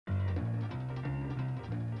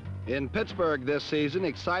In Pittsburgh this season,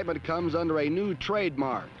 excitement comes under a new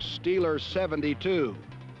trademark, Steelers 72.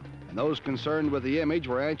 And those concerned with the image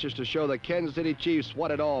were anxious to show the Kansas City Chiefs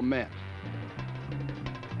what it all meant.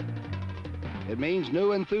 It means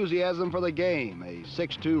new enthusiasm for the game, a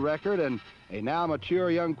 6-2 record, and a now mature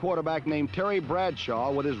young quarterback named Terry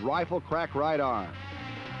Bradshaw with his rifle-crack right arm.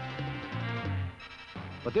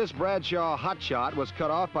 But this Bradshaw hotshot was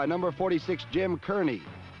cut off by number 46 Jim Kearney,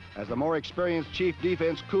 as the more experienced Chief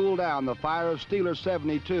defense cooled down the fire of Steelers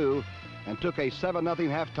 72 and took a 7-0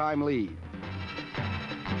 halftime lead.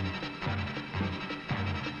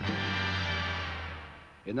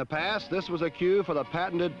 In the past, this was a cue for the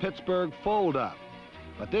patented Pittsburgh fold-up.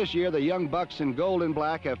 But this year, the young Bucks in gold and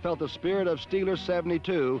black have felt the spirit of Steelers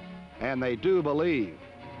 72, and they do believe.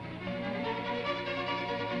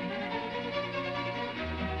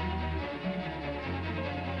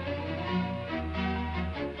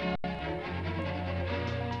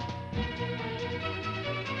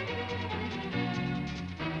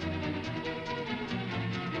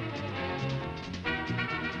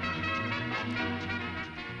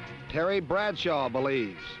 Terry Bradshaw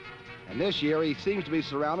believes, and this year he seems to be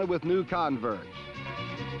surrounded with new converts.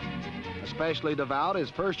 Especially devout is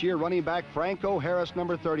first-year running back Franco Harris,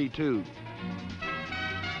 number 32.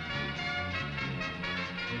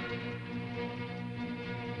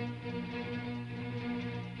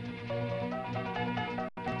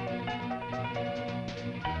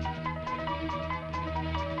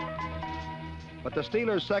 But the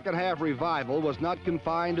Steelers' second-half revival was not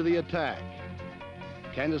confined to the attack.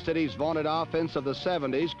 Kansas City's vaunted offense of the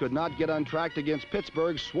 70s could not get untracked against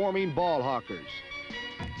Pittsburgh's swarming ball hawkers.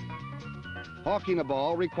 Hawking a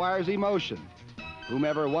ball requires emotion.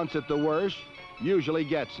 Whomever wants it the worst usually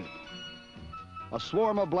gets it. A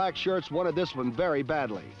swarm of black shirts wanted this one very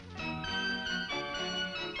badly.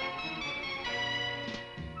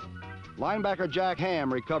 Linebacker Jack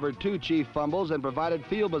Ham recovered 2 Chief fumbles and provided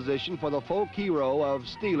field position for the folk hero of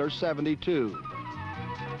Steelers 72.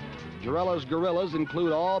 Jarrella's Gorillas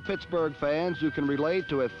include all Pittsburgh fans who can relate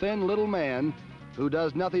to a thin little man who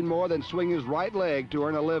does nothing more than swing his right leg to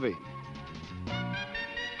earn a living.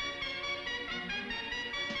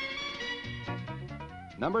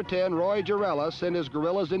 Number 10, Roy Jarrella, sent his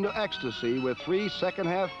Gorillas into ecstasy with 3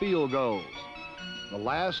 second-half field goals. The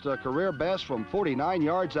last a career best from 49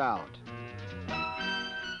 yards out.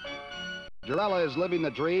 Jarrella is living the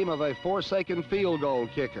dream of a forsaken field goal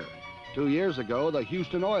kicker. 2 years ago, the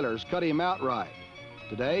Houston Oilers cut him outright.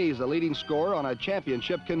 Today, he's the leading scorer on a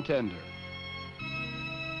championship contender.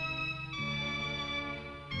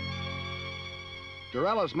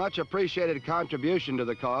 Jarrella's much appreciated contribution to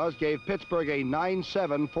the cause gave Pittsburgh a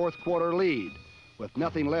 9-7 fourth-quarter lead, with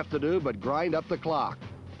nothing left to do but grind up the clock.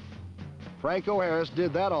 Franco Harris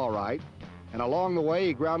did that all right, and along the way,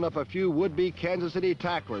 he ground up a few would-be Kansas City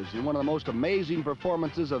tacklers in one of the most amazing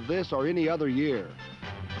performances of this or any other year.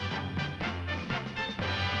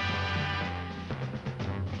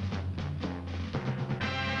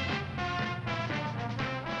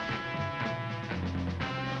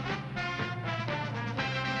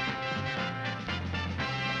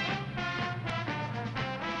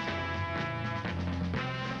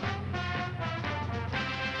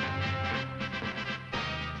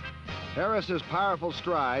 Harris's powerful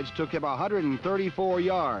strides took him 134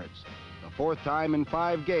 yards. The 4th time in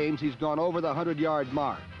 5 games he's gone over the 100-yard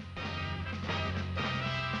mark.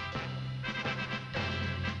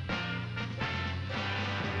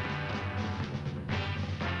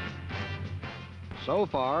 So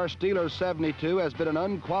far, Steelers 72 has been an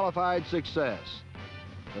unqualified success.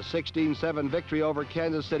 The 16-7 victory over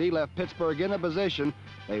Kansas City left Pittsburgh in a position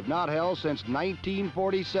they've not held since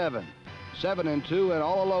 1947. 7-2 and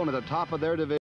all alone at the top of their division.